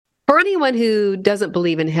For anyone who doesn't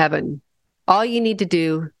believe in heaven, all you need to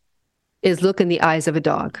do is look in the eyes of a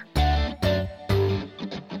dog.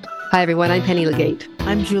 Hi, everyone. I'm Penny Legate.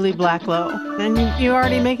 I'm Julie Blacklow. And you're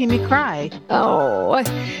already making me cry. Oh,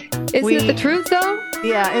 isn't it the truth, though?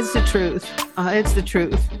 Yeah, it's the truth. It's the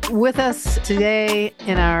truth. With us today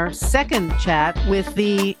in our second chat with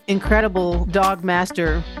the incredible dog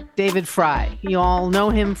master, David Frei. You all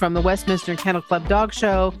know him from the Westminster Kennel Club Dog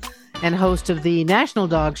Show and host of the National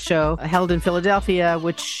Dog Show held in Philadelphia,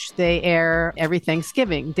 which they air every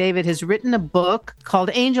Thanksgiving. David has written a book called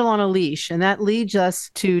Angel on a Leash, and that leads us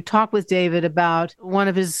to talk with David about one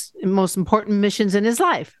of his most important missions in his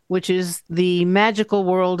life, which is the magical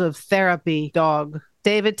world of therapy dog.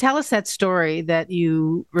 David, tell us that story that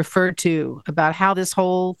you referred to about how this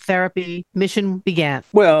whole therapy mission began.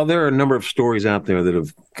 Well, there are a number of stories out there that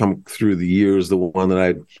have come through the years. The one that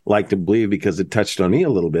I like to believe, because it touched on me a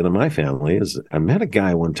little bit in my family, is I met a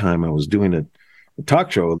guy one time. I was doing a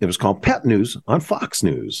talk show. It was called Pet News on Fox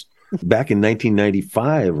News. Back in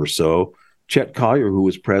 1995 or so, Chet Collier, who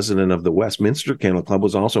was president of the Westminster Kennel Club,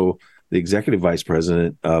 was also the executive vice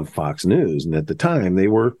president of Fox News. And at the time, they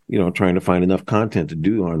were, trying to find enough content to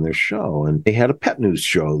do on their show. And they had a pet news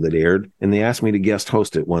show that aired, and they asked me to guest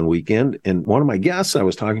host it one weekend. And one of my guests I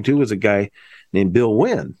was talking to was a guy named Bill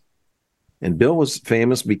Wynn. And Bill was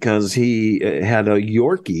famous because he had a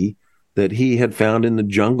Yorkie that he had found in the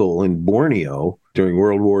jungle in Borneo during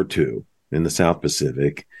World War II in the South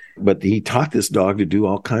Pacific. But he taught this dog to do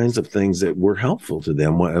all kinds of things that were helpful to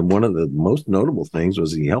them. And one of the most notable things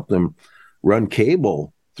was he helped them run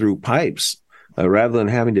cable through pipes. Rather than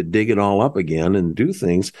having to dig it all up again and do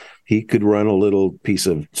things, he could run a little piece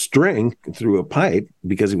of string through a pipe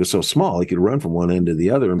because he was so small. He could run from one end to the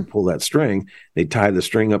other and pull that string. They'd tie the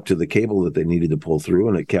string up to the cable that they needed to pull through,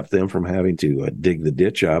 and it kept them from having to dig the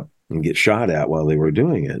ditch up and get shot at while they were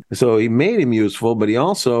doing it. So he made him useful, but he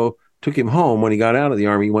also took him home. When he got out of the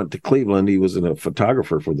Army, he went to Cleveland. He was a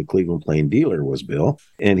photographer for the Cleveland Plain Dealer, was Bill.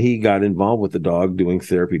 And he got involved with the dog doing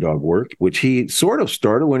therapy dog work, which he sort of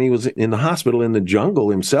started when he was in the hospital in the jungle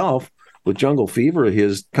himself with jungle fever.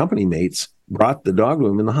 His company mates brought the dog to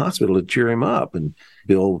him in the hospital to cheer him up. And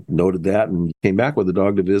Bill noted that and came back with the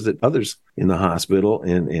dog to visit others in the hospital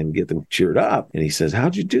and get them cheered up. And he says,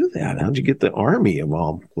 "How'd you do that? How'd you get the Army of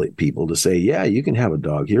all people to say, yeah, you can have a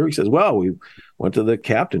dog here?" He says, "Well, we went to the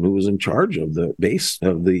captain who was in charge of the base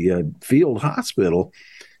of the field hospital,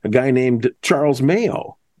 a guy named Charles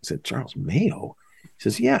Mayo." I said, "Charles Mayo?" He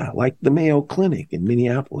says, "Yeah, like the Mayo Clinic in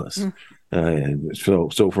Minneapolis."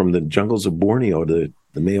 So from the jungles of Borneo to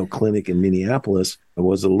the Mayo Clinic in Minneapolis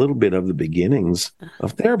was a little bit of the beginnings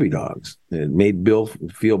of therapy dogs. It made Bill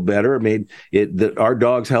feel better. It made it that our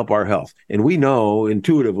dogs help our health. And we know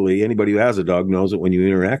intuitively, anybody who has a dog knows that when you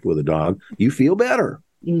interact with a dog, you feel better.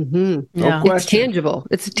 Mm-hmm. No question. It's tangible.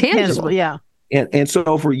 It's tangible. Yeah. And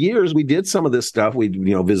so for years, we did some of this stuff. We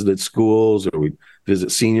visited schools, or we'd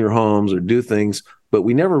visit senior homes, or do things, but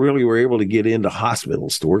we never really were able to get into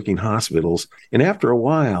hospitals, to working hospitals. And after a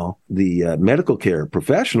while, the medical care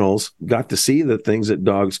professionals got to see the things that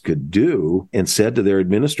dogs could do and said to their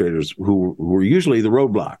administrators, who were usually the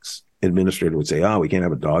roadblocks. Administrator would say, "Oh, we can't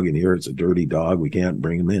have a dog in here. It's a dirty dog. We can't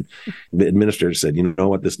bring him in." The administrator said, "You know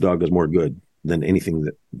what? This dog does more good than anything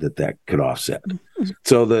that could offset."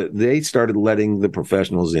 So they started letting the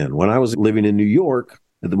professionals in. When I was living in New York,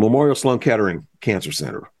 at the Memorial Sloan Kettering Cancer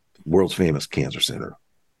Center, world's famous cancer center,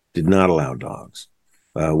 did not allow dogs.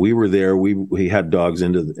 We were there. We had dogs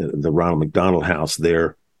into the Ronald McDonald House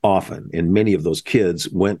there often. And many of those kids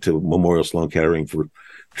went to Memorial Sloan Kettering for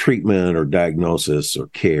treatment or diagnosis or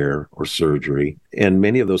care or surgery. And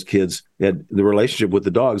many of those kids had the relationship with the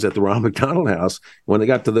dogs at the Ronald McDonald House. When they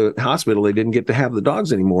got to the hospital, they didn't get to have the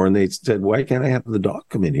dogs anymore. And they said, "Why can't I have the dog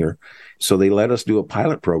come in here?" So they let us do a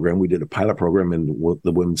pilot program. We did a pilot program in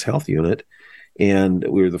the Women's Health Unit. And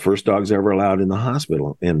we were the first dogs ever allowed in the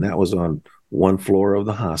hospital. And that was on one floor of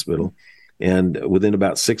the hospital. And within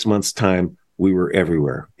about 6 months' time, we were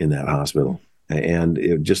everywhere in that hospital. And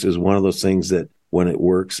it just is one of those things that when it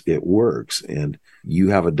works, it works. And you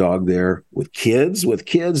have a dog there with kids,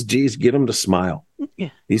 geez, get them to smile. Yeah.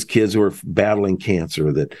 These kids who are battling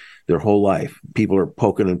cancer that their whole life, people are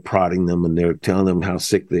poking and prodding them, and they're telling them how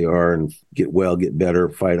sick they are and get well, get better,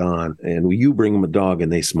 fight on. And you bring them a dog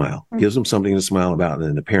and they smile. Gives them something to smile about. And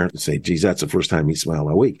then the parents say, "Geez, that's the first time he smiled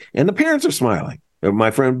all week." And the parents are smiling.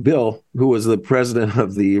 My friend Bill, who was the president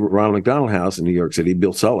of the Ronald McDonald House in New York City,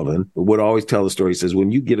 Bill Sullivan, would always tell the story. He says,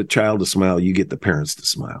 when you get a child to smile, you get the parents to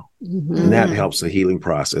smile. Mm-hmm. And that helps the healing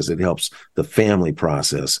process. It helps the family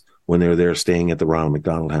process when they're there staying at the Ronald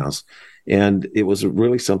McDonald House. And it was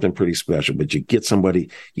really something pretty special. But you get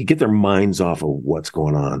their minds off of what's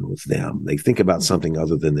going on with them. They think about something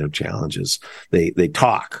other than their challenges. They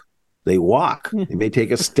talk. They walk. They may take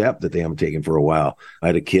a step that they haven't taken for a while. I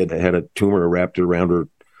had a kid that had a tumor wrapped around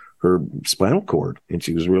her spinal cord, and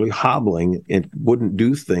she was really hobbling and wouldn't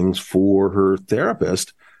do things for her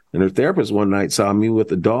therapist. And her therapist one night saw me with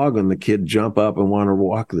the dog, and the kid jump up and want to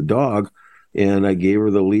walk the dog. And I gave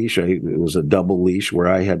her the leash. It was a double leash where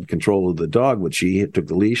I had control of the dog, but she took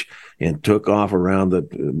the leash and took off around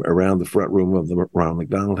the front room of the Ronald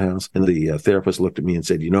McDonald House. And the therapist looked at me and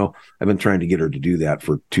said, I've been trying to get her to do that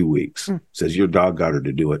for 2 weeks. Says, your dog got her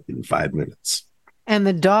to do it in 5 minutes. And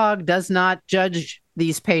the dog does not judge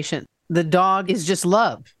these patients. The dog is just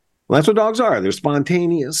love. Well, that's what dogs are. They're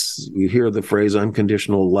spontaneous. You hear the phrase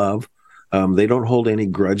unconditional love. They don't hold any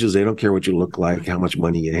grudges. They don't care what you look like, how much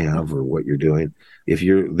money you have, or what you're doing. If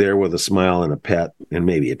you're there with a smile and a pet and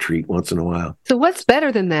maybe a treat once in a while. So what's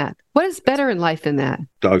better than that? What is better in life than that?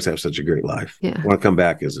 Dogs have such a great life. Yeah. I want to come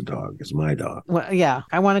back as a dog, as my dog. Well, yeah,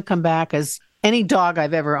 I want to come back as any dog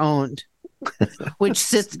I've ever owned. Which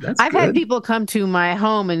sits. I've had people come to my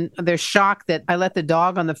home and they're shocked that I let the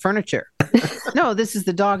dog on the furniture. No, this is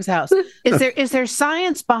the dog's house. Is there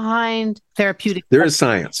science behind therapeutic? There is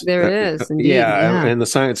science. There is, indeed. Yeah, and the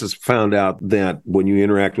science has found out that when you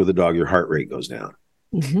interact with a dog, your heart rate goes down.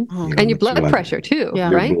 Mm-hmm. And your blood pressure too, yeah.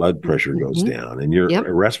 right? Your blood pressure goes down, and your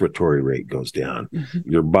respiratory rate goes down.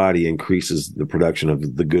 Your body increases the production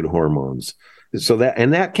of the good hormones. So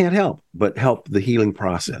that can't help but help the healing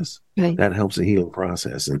process. Right. That helps the healing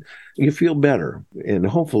process, and you feel better. And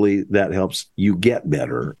hopefully that helps you get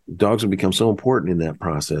better. Dogs will become so important in that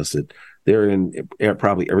process that they're in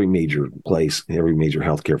probably every major place, every major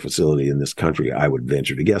healthcare facility in this country, I would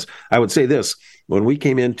venture to guess. I would say this: when we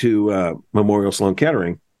came into Memorial Sloan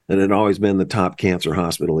Kettering, that had always been the top cancer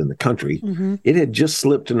hospital in the country, it had just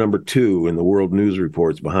slipped to number 2 in the world news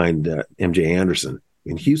reports behind MJ Anderson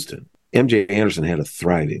in Houston. MJ Anderson had a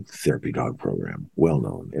thriving therapy dog program, well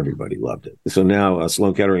known. Everybody loved it. So now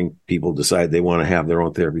Sloan Kettering people decide they want to have their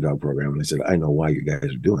own therapy dog program. And I said, I know why you guys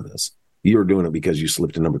are doing this. You're doing it because you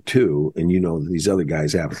slipped to number 2, and these other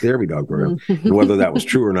guys have a therapy dog program. And whether that was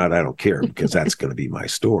true or not, I don't care, because that's going to be my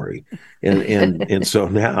story. And so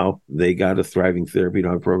now they got a thriving therapy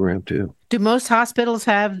dog program too. Do most hospitals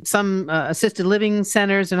have some assisted living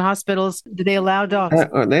centers and hospitals? Do they allow dogs?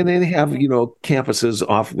 They have, campuses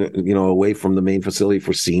off, away from the main facility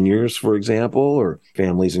for seniors, for example, or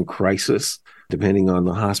families in crisis, depending on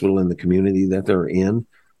the hospital and the community that they're in.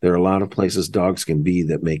 There are a lot of places dogs can be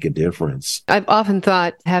that make a difference. I've often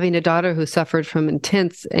thought, having a daughter who suffered from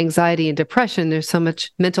intense anxiety and depression, there's so much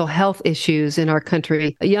mental health issues in our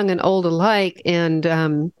country, young and old alike, and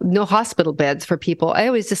no hospital beds for people. I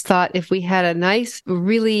always just thought if we had a nice,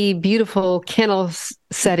 really beautiful kennel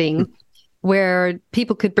setting where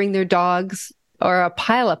people could bring their dogs or a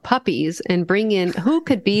pile of puppies and bring in, who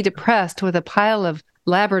could be depressed with a pile of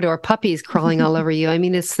Labrador puppies crawling all over you? I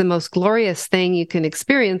mean, it's the most glorious thing you can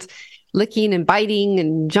experience, licking and biting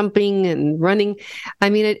and jumping and running. I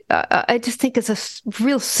mean, I just think it's a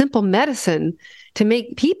real simple medicine to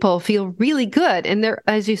make people feel really good. And there,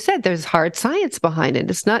 as you said, there's hard science behind it.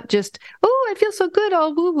 It's not just, oh, I feel so good,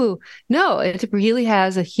 all woo-woo. No, it really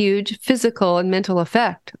has a huge physical and mental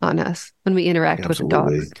effect on us when we interact with the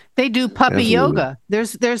dogs. They do puppy yoga. There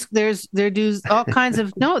do all kinds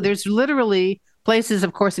of, there's literally places,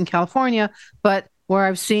 of course, in California, but where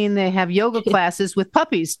I've seen they have yoga classes with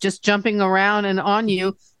puppies just jumping around and on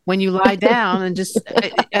you when you lie down, and just,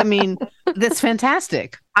 I mean, that's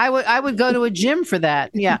fantastic. I would go to a gym for that.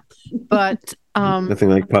 Yeah. But nothing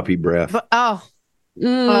like puppy breath. But,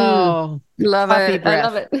 love it. Breath. I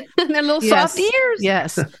love it. And their little soft ears.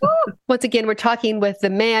 Yes. Once again, we're talking with the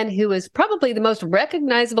man who is probably the most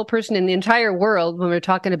recognizable person in the entire world when we're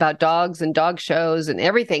talking about dogs and dog shows and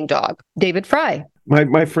everything dog, David Frei.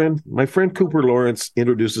 My friend Cooper Lawrence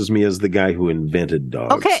introduces me as the guy who invented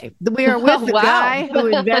dogs. Okay, we are with the guy who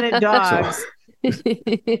invented dogs.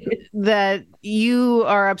 That you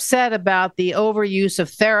are upset about the overuse of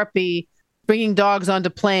therapy, bringing dogs onto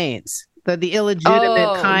planes. The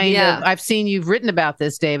illegitimate kind of. I've seen you've written about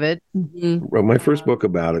this, David. Mm-hmm. Well, my first book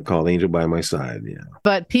about it, called Angel by My Side. Yeah.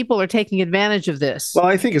 But people are taking advantage of this. Well,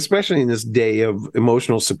 I think especially in this day of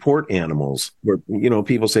emotional support animals, where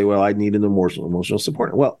people say, "Well, I need an emotional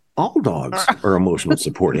support." Well, all dogs are emotional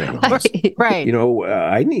support animals. Right.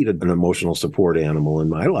 I need an emotional support animal in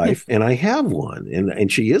my life, and I have one,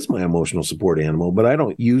 and she is my emotional support animal, but I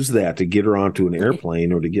don't use that to get her onto an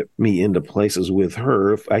airplane or to get me into places with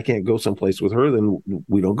her. If I can't go someplace with her, then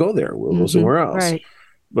we don't go there. We'll go somewhere else. Right.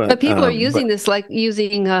 But people are using this like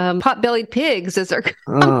using pot-bellied pigs as their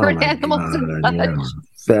comfort animals.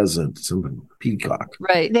 Pheasant, some peacock.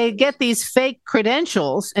 Right. They get these fake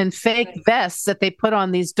credentials and fake vests that they put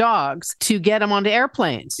on these dogs to get them onto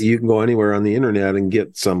airplanes. You can go anywhere on the internet and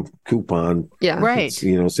get some coupon. Yeah. Right.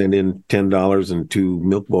 Send in $10 and 2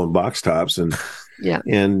 Milk-Bone box tops, and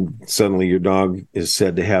and suddenly your dog is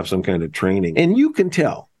said to have some kind of training. And you can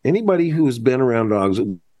tell. Anybody who's been around dogs,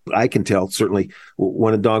 I can tell, certainly,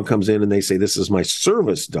 when a dog comes in and they say, this is my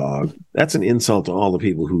service dog, that's an insult to all the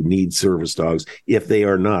people who need service dogs if they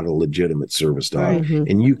are not a legitimate service dog. Right. Mm-hmm.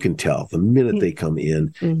 And you can tell the minute they come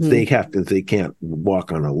in, they can't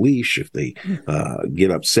walk on a leash, if they get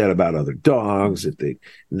upset about other dogs, if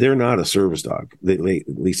they're not a service dog. At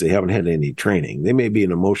least they haven't had any training. They may be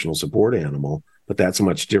an emotional support animal, but that's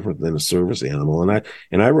much different than a service animal.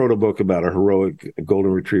 And I wrote a book about a heroic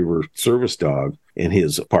golden retriever service dog and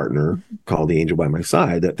his partner called The Angel by My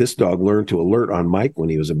Side, that this dog learned to alert on Mike when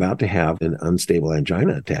he was about to have an unstable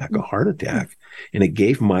angina attack, a heart attack. And it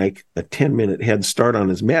gave Mike a 10-minute head start on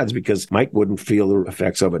his meds, because Mike wouldn't feel the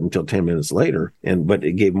effects of it until 10 minutes later. But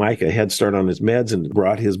it gave Mike a head start on his meds and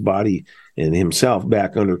brought his body and himself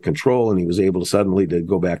back under control, and he was able to suddenly to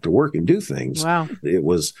go back to work and do things. Wow. It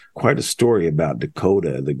was quite a story about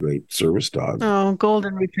Dakota, the great service dog. Oh,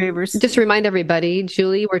 golden retrievers. Just to remind everybody,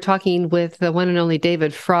 Julie, we're talking with the one and only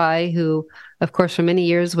David Frei, who, of course, for many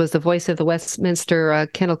years was the voice of the Westminster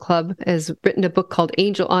Kennel Club, has written a book called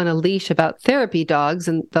Angel on a Leash about therapy dogs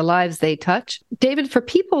and the lives they touch. David, for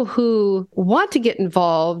people who want to get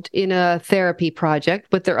involved in a therapy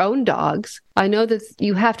project with their own dogs, I know that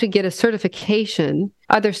you have to get a certification.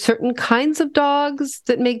 Are there certain kinds of dogs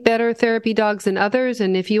that make better therapy dogs than others?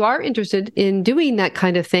 And if you are interested in doing that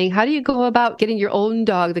kind of thing, how do you go about getting your own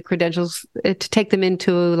dog the credentials to take them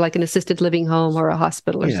into like an assisted living home or a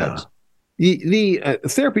hospital or such? The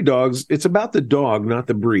therapy dogs, it's about the dog, not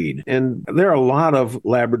the breed. And there are a lot of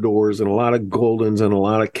Labradors and a lot of Goldens and a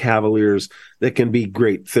lot of Cavaliers that can be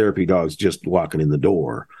great therapy dogs just walking in the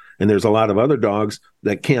door. And there's a lot of other dogs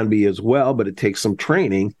that can be as well, but it takes some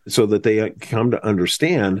training so that they come to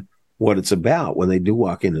understand what it's about when they do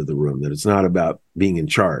walk into the room, that it's not about being in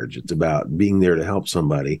charge. It's about being there to help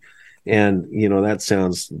somebody. And, that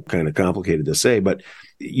sounds kind of complicated to say, but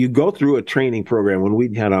you go through a training program. When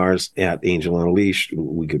we had ours at Angel on a Leash,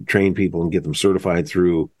 we could train people and get them certified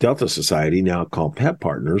through Delta Society, now called Pet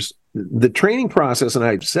Partners. The training process, and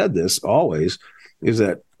I've said this always, is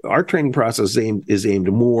that our training process is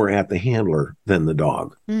aimed more at the handler than the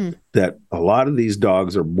dog. That a lot of these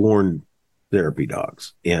dogs are born therapy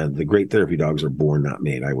dogs, and the great therapy dogs are born, not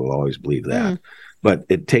made. I will always believe that. But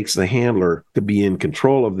it takes the handler to be in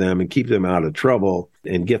control of them and keep them out of trouble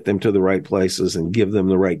and get them to the right places and give them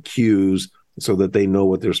the right cues so that they know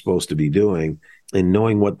what they're supposed to be doing and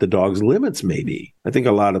knowing what the dog's limits may be. I think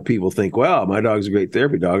a lot of people think, well, my dog's a great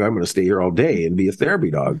therapy dog, I'm going to stay here all day and be a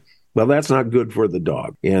therapy dog. Well, that's not good for the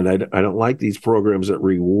dog. And I don't like these programs that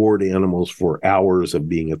reward animals for hours of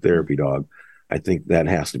being a therapy dog. I think that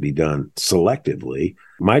has to be done selectively.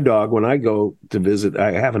 My dog, when I go to visit,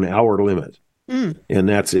 I have an hour limit, and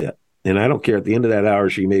that's it. And I don't care. At the end of that hour,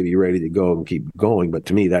 she may be ready to go and keep going. But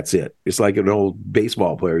to me, that's it. It's like an old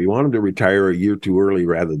baseball player. You want them to retire a year too early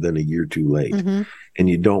rather than a year too late. And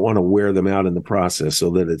you don't want to wear them out in the process so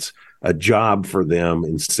that it's a job for them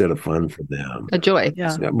instead of fun for them. A joy.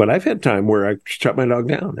 Yeah. But I've had time where I shut my dog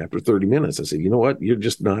down after 30 minutes. I said, you know what? You're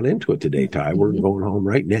just not into it today, Ty. We're going home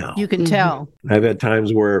right now. You can tell. I've had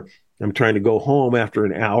times where I'm trying to go home after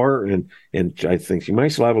an hour and I think she might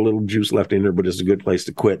still have a little juice left in her, but it's a good place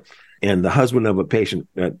to quit. And the husband of a patient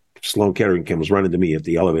at Sloan Kettering comes running to me at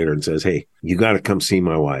the elevator and says, hey, you got to come see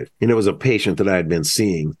my wife. And it was a patient that I had been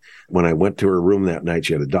seeing. When I went to her room that night,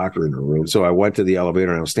 she had a doctor in her room. So I went to the elevator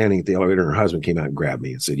and I was standing at the elevator and her husband came out and grabbed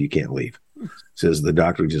me and said, you can't leave. Says the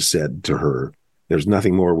doctor just said to her, there's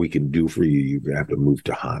nothing more we can do for you. You have to move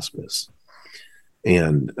to hospice.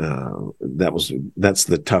 And that's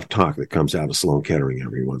the tough talk that comes out of Sloan Kettering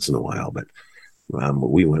every once in a while. But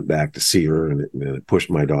we went back to see her, and it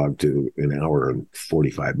pushed my dog to an hour and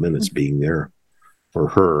 45 minutes being there for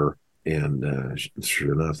her. And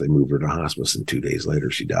sure enough, they moved her to hospice, and 2 days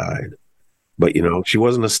later, she died. But, she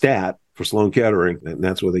wasn't a stat for Sloan Kettering, and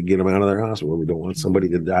that's where they get them out of their hospital. We don't want somebody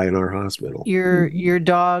to die in our hospital. Your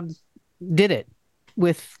dog did it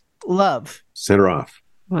with love. Sent her off.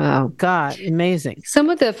 Wow. God, amazing. Some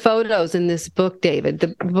of the photos in this book, David,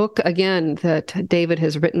 the book, again, that David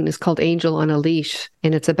has written is called Angel on a Leash,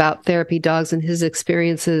 and it's about therapy dogs and his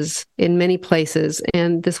experiences in many places.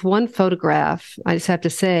 And this one photograph, I just have to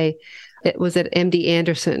say, it was at MD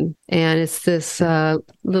Anderson, and it's this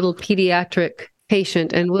little pediatric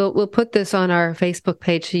patient, and we'll put this on our Facebook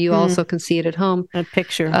page so you also can see it at home. A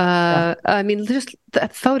picture. I mean, just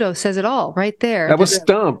that photo says it all right there. That was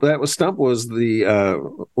Stump. Stump was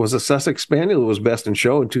a Sussex Spaniel that was best in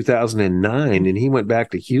show in 2009, and he went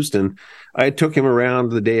back to Houston. I took him around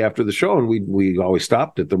the day after the show, and we always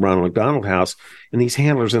stopped at the Ronald McDonald House. And these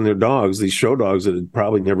handlers and their dogs, these show dogs that had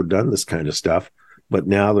probably never done this kind of stuff, but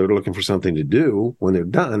now they're looking for something to do when they're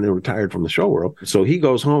done. They're retired from the show world. So he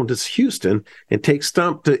goes home to Houston and takes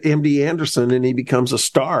Stump to MD Anderson, and he becomes a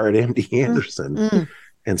star at MD Anderson.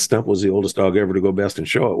 And Stump was the oldest dog ever to go best in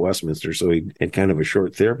show at Westminster. So he had kind of a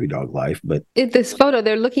short therapy dog life. But in this photo,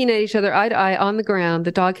 they're looking at each other eye to eye on the ground.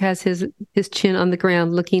 The dog has his chin on the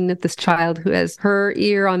ground, looking at this child who has her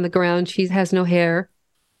ear on the ground. She has no hair,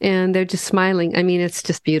 and they're just smiling. I mean, it's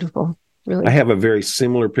just beautiful. Really. I have a very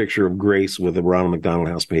similar picture of Grace with a Ronald McDonald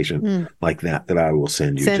House patient like that I will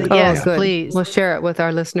send you. Yes, please. We'll share it with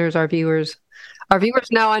our listeners, our viewers. Our viewers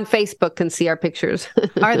now on Facebook can see our pictures.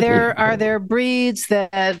 Are there breeds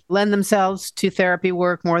that lend themselves to therapy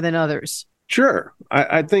work more than others? Sure.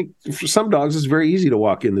 I think for some dogs, it's very easy to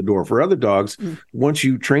walk in the door. For other dogs, once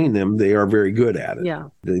you train them, they are very good at it. Yeah.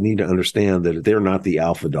 They need to understand that they're not the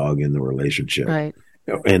alpha dog in the relationship. Right.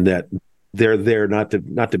 And that they're there not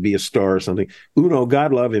to be a star or something. Uno,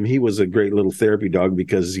 God love him, he was a great little therapy dog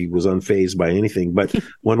because he was unfazed by anything. But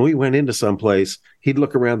when we went into someplace, he'd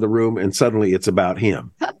look around the room and suddenly it's about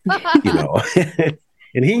him,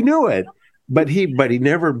 and he knew it. But he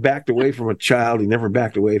never backed away from a child. He never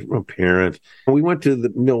backed away from a parent. We went to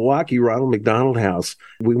the Milwaukee Ronald McDonald House.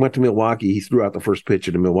 We went to Milwaukee. He threw out the first pitch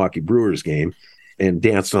at a Milwaukee Brewers game and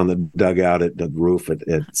danced on the dugout at the roof at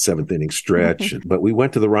seventh inning stretch. But we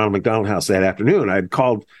went to the Ronald McDonald House that afternoon. I'd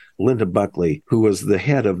called Linda Buckley, who was the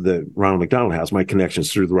head of the Ronald McDonald House, my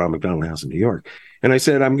connections through the Ronald McDonald House in New York. And I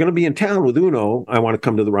said, I'm going to be in town with Uno. I want to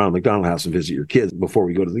come to the Ronald McDonald House and visit your kids before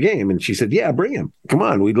we go to the game. And she said, yeah, bring him. Come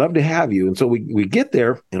on. We'd love to have you. And so we get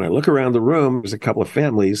there and I look around the room. There's a couple of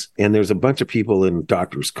families and there's a bunch of people in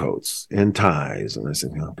doctor's coats and ties. And I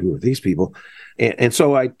said, oh, who are these people? And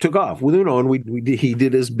so I took off with Uno and he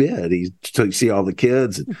did his bid. He took see all the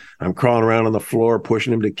kids. And I'm crawling around on the floor,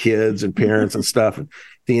 pushing him to kids and parents and stuff. And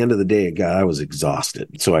at the end of the day, God, I was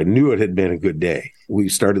exhausted. So I knew it had been a good day. We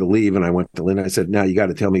started to leave and I went to Linda. I said, now you got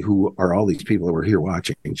to tell me who are all these people that were here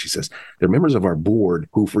watching. And she says, they're members of our board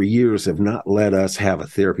who for years have not let us have a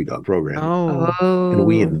therapy dog program. Oh. And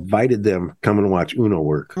we invited them come and watch Uno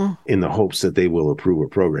work in the hopes that they will approve a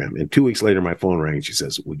program. And 2 weeks later, my phone rang and she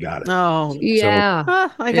says, we got it. Oh, yeah.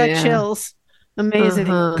 So, I got chills. Amazing.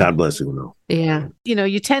 God bless Uno. Yeah.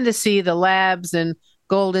 You tend to see the labs and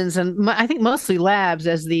Goldens, and I think mostly labs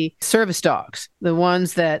as the service dogs, the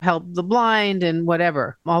ones that help the blind and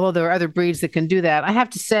whatever, although there are other breeds that can do that. I have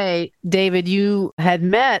to say, David, you had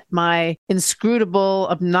met my inscrutable,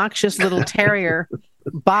 obnoxious little terrier,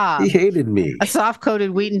 Bob. He hated me. A soft-coated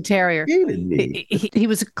Wheaton Terrier. He hated me. He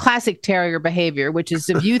was a classic terrier behavior, which is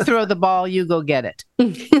if you throw the ball, you go get it.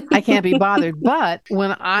 I can't be bothered. But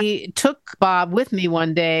when I took Bob with me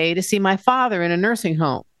one day to see my father in a nursing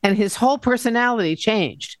home, and his whole personality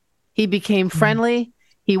changed. He became friendly.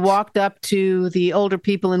 He walked up to the older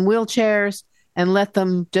people in wheelchairs and let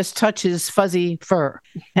them just touch his fuzzy fur.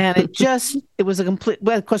 And it was a complete,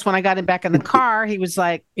 well, of course, when I got him back in the car, he was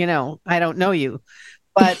like, I don't know you.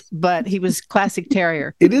 But he was classic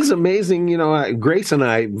terrier. It is amazing. Grace and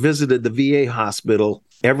I visited the VA hospital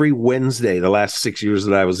every Wednesday, the last 6 years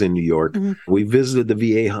that I was in New York. We visited the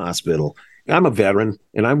VA hospital. I'm a veteran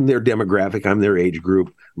and I'm their demographic. I'm their age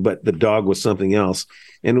group, but the dog was something else.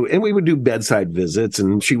 And we would do bedside visits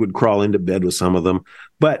and she would crawl into bed with some of them.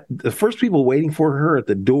 But the first people waiting for her at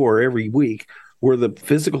the door every week were the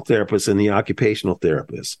physical therapists and the occupational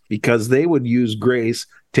therapists, because they would use Grace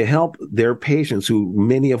to help their patients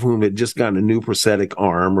many of whom had just gotten a new prosthetic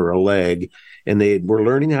arm or a leg, and they were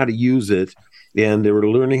learning how to use it. And they were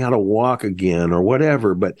learning how to walk again or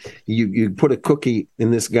whatever. But you put a cookie in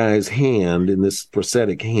this guy's hand, in this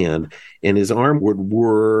prosthetic hand, and his arm would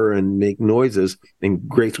whir and make noises. And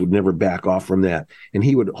Grace would never back off from that. And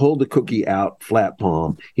he would hold the cookie out flat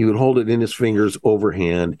palm. He would hold it in his fingers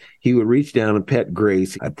overhand. He would reach down and pet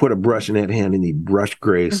Grace. I'd put a brush in that hand and he'd brush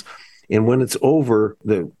Grace. And when it's over,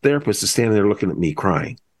 the therapist is standing there looking at me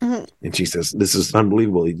crying. And she says, this is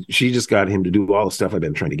unbelievable. She just got him to do all the stuff I've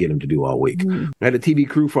been trying to get him to do all week. I had a TV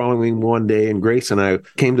crew following me one day, and Grace and I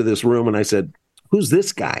came to this room, and I said, who's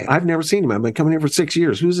this guy? I've never seen him. I've been coming here for 6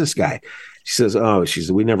 years. Who's this guy? She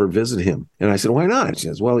says, we never visit him. And I said, why not? She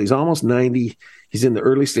says, well, he's almost 90. He's in the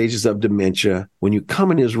early stages of dementia. When you come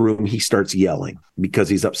in his room, he starts yelling because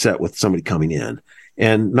he's upset with somebody coming in.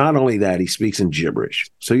 And not only that, he speaks in gibberish.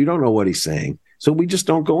 So you don't know what he's saying. So we just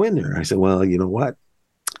don't go in there. I said, well, you know what?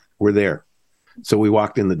 We're there. So we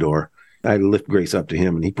walked in the door. I lift Grace up to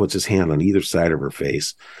him, and he puts his hand on either side of her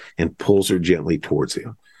face and pulls her gently towards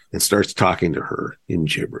him and starts talking to her in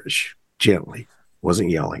gibberish, gently, wasn't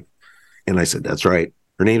yelling. And I said, that's right.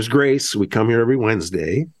 Her name's Grace. We come here every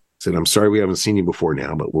Wednesday. I said, I'm sorry we haven't seen you before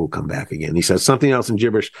now, but we'll come back again. He said something else in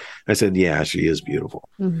gibberish. I said, yeah, she is beautiful.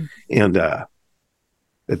 Mm-hmm. And at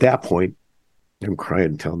that point, I'm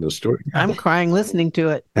crying telling this story. I'm crying listening to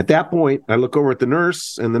it. At that point, I look over at the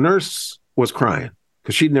nurse, and the nurse was crying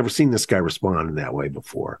because she'd never seen this guy respond in that way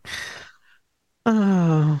before.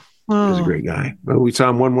 Oh. He was a great guy. But we saw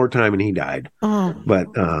him one more time, and he died. Oh.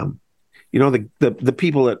 But, the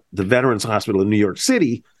people at the Veterans Hospital in New York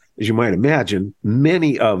City, as you might imagine,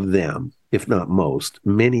 many of them, if not most,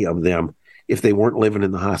 many of them, if they weren't living in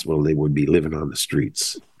the hospital, they would be living on the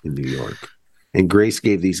streets in New York. And Grace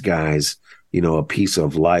gave these guys, a piece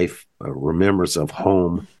of life, a remembrance of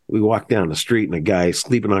home. We walked down the street, and a guy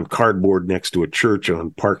sleeping on cardboard next to a church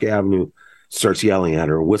on Park Avenue starts yelling at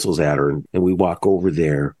her, whistles at her, and we walk over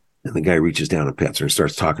there, and the guy reaches down and pets her and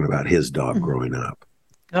starts talking about his dog growing up.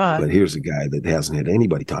 God. But here's a guy that hasn't had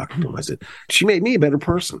anybody talking to him. I said, she made me a better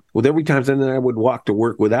person. Well, every time then I would walk to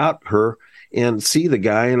work without her and see the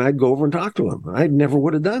guy, and I'd go over and talk to him. I never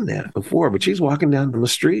would have done that before, but she's walking down the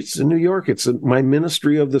streets in New York. It's my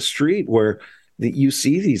ministry of the street where you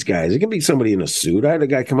see these guys. It can be somebody in a suit. I had a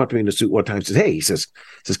guy come up to me in a suit one time and says, hey, he says,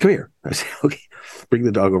 come here. I said, okay, bring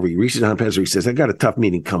the dog over. He reaches down, pets her. He says, I got a tough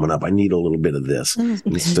meeting coming up. I need a little bit of this.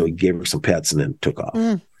 And so he gave her some pets and then took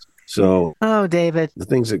off. So, David, the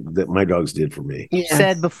things that my dogs did for me. You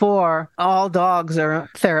said before, all dogs are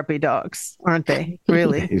therapy dogs, aren't they?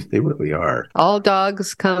 Really? They really are. All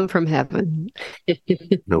dogs come from heaven.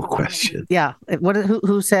 No question. Yeah.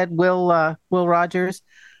 Who said Will Rogers?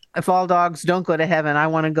 If all dogs don't go to heaven, I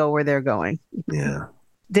want to go where they're going. Yeah.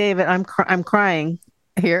 David, I'm crying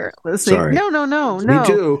here. Sorry. No. Me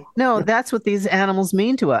too. No, that's what these animals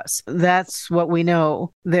mean to us. That's what we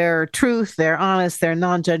know. They're truth, they're honest, they're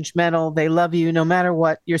non-judgmental. They love you no matter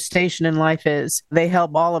what your station in life is. They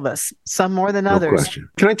help all of us, some more than others. No question.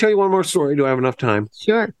 Can I tell you one more story? Do I have enough time?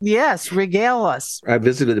 Sure. Yes, regale us. I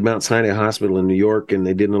visited the Mount Sinai Hospital in New York, and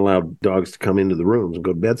they didn't allow dogs to come into the rooms and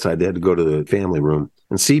go to bedside. They had to go to the family room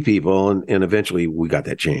and see people, and eventually we got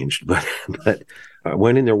that changed. But I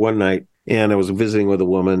went in there one night, and I was visiting with a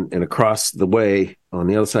woman, and across the way on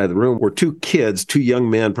the other side of the room were two kids, two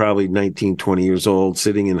young men, probably 19, 20 years old,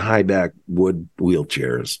 sitting in high-back wood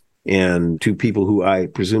wheelchairs. And two people who I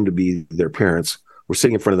presume to be their parents were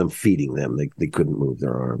sitting in front of them feeding them. They couldn't move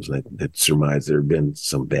their arms. And I had surmised there had been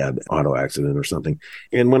some bad auto accident or something.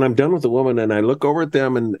 And when I'm done with the woman and I look over at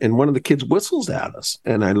them, and one of the kids whistles at us.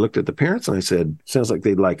 And I looked at the parents and I said, sounds like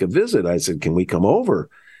they'd like a visit. I said, can we come over?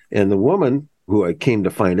 And the woman, who I came to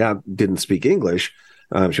find out didn't speak English,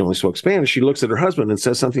 she only spoke Spanish. She looks at her husband and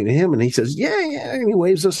says something to him, and he says, yeah, and he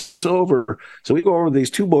waves us over. So we go over,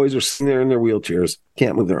 these two boys are sitting there in their wheelchairs,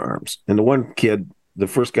 can't move their arms. And the one kid, the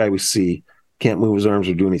first guy we see, can't move his arms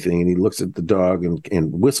or do anything, and he looks at the dog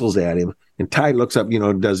and whistles at him. And Ty looks up,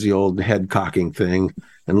 does the old head cocking thing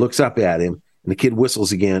and looks up at him, and the kid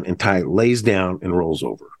whistles again, and Ty lays down and rolls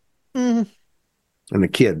over. Mm-hmm. And the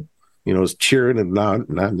kid, is cheering and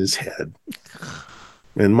nodding his head.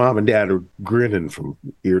 And mom and dad are grinning from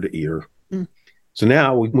ear to ear. Mm. So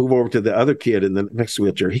now we move over to the other kid in the next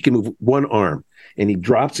wheelchair. He can move one arm, and he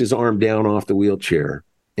drops his arm down off the wheelchair,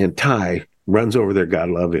 and Ty runs over there, God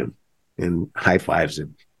love him, and high fives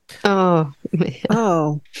him. Oh, man.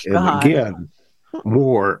 Oh, and God. Again,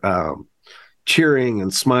 more cheering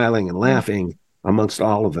and smiling and laughing amongst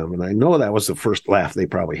all of them. And I know that was the first laugh they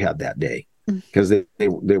probably had that day, because they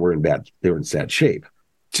were in sad shape.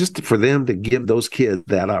 Just for them to give those kids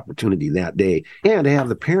that opportunity that day, and to have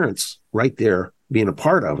the parents right there being a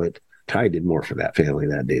part of it. Ty did more for that family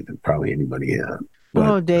that day than probably anybody had.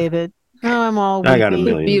 But, David. Now I'm all weepy. I got a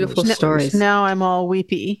million beautiful stories. Now I'm all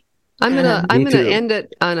weepy. I'm gonna end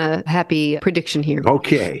it on a happy prediction here.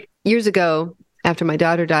 Okay. Years ago, after my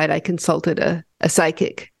daughter died, I consulted a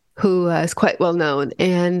psychic who is quite well known,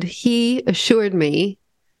 and he assured me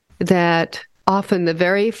that often the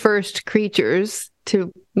very first creatures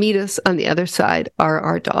to meet us on the other side are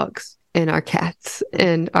our dogs and our cats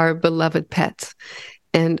and our beloved pets.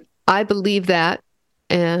 And I believe that,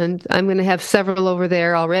 and I'm going to have several over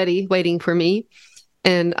there already waiting for me.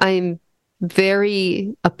 And I'm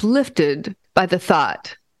very uplifted by the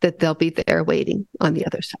thought that they'll be there waiting on the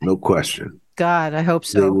other side. No question. God, I hope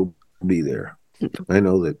so. They will be there. I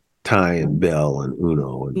know that Ty and Belle and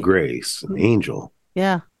Uno and Grace and Angel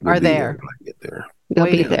are there. When I get there. They'll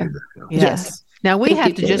be there. Yes. Now we Thank have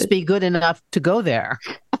you, to just David. be good enough to go there.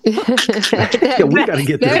 Yeah, we got to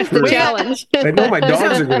get there There's the first. challenge. I know my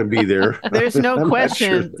dogs are going to be there. There's no I'm not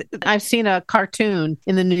question. sure. I've seen a cartoon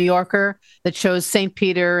in the New Yorker that shows St.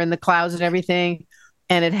 Peter and the clouds and everything,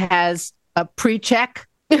 and it has a pre-check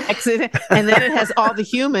exit, and then it has all the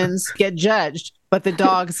humans get judged, but the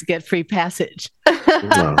dogs get free passage.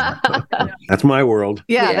 No. That's my world.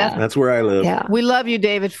 Yeah, Yeah. That's where I live. Yeah. we love you,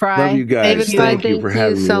 David Frei. Love you guys. David Frei, Thank you thank for you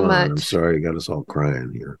having me so on. much. I'm sorry you got us all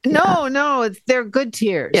crying here. No, they're good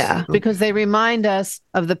tears. Yeah. Because they remind us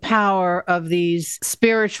of the power of these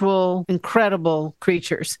spiritual, incredible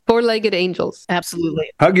creatures. Four-legged angels. Absolutely.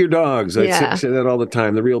 Hug your dogs. I Yeah. say that all the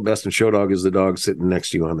time. The real best in show dog is the dog sitting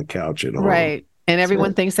next to you on the couch at home. Right. And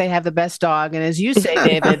everyone thinks they have the best dog. And as you say,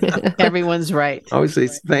 David, everyone's right. I always say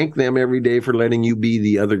thank them every day for letting you be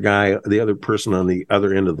the other guy, the other person on the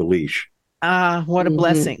other end of the leash. What a Mhm.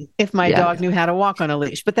 blessing. If my Yeah. dog knew how to walk on a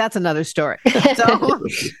leash, but that's another story. So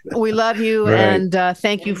we love you Right. and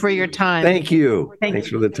thank you for your time. Thank you. Thank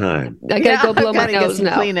Thanks you. for the time. I gotta go blow my Gotta get nose some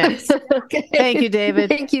now. Kleenex. Okay. Thank you, David.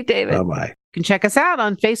 Thank you, David. Bye-bye. You can check us out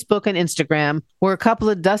on Facebook and Instagram. We're a couple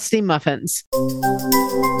of dusty muffins.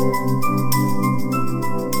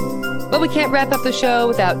 But we can't wrap up the show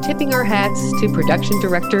without tipping our hats to production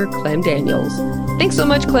director Clem Daniels. Thanks so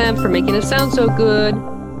much, Clem, for making us sound so good.